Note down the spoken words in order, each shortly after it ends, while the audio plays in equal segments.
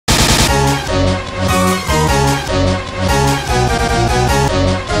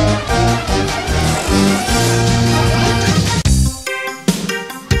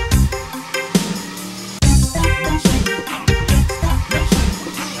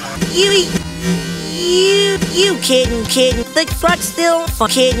You kidding. The truck's still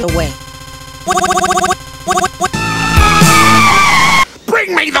kidding away.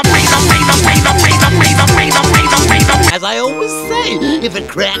 Bring me the As I always say, if it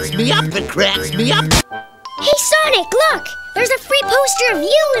cracks me up, it cracks me up. Hey, Sonic, look! There's a free poster of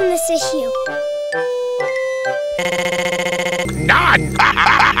you in this issue. None!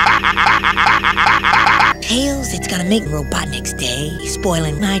 Tails, it's gonna make Robotnik's day,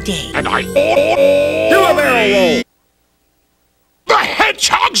 spoiling my day. And I... Do a barrel roll! The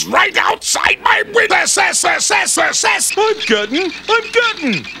hedgehog's right outside my window!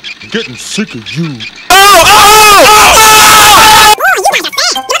 I'm getting sick of you.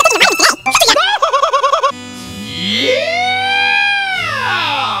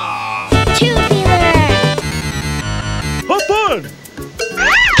 Have fun!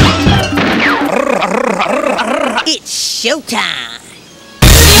 It's showtime!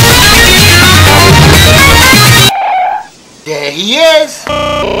 There he is!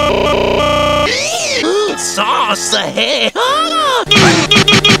 Sauce ahead!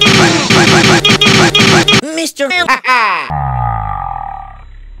 Mr.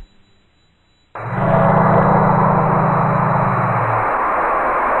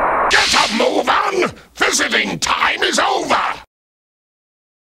 Get a move on! Visiting time is over!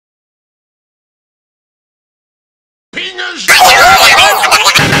 Pingers!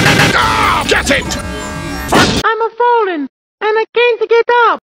 Get it! I'm a-falling, and I came to get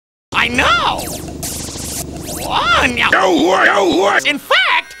up. I know! In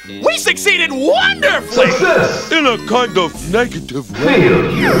fact, we succeeded wonderfully! In a kind of negative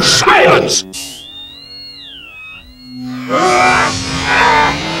way. Silence!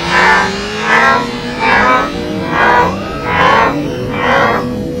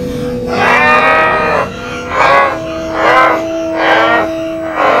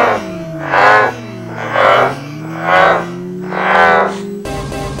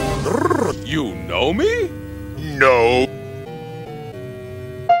 You know me? No.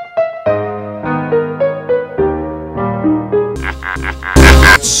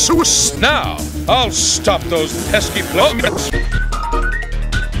 Now, I'll stop those pesky plugs.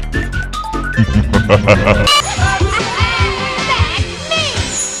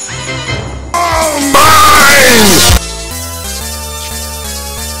 All mine!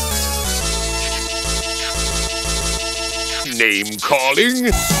 Name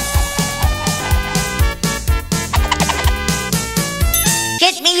calling?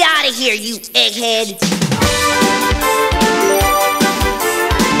 Get me out of here, you egghead!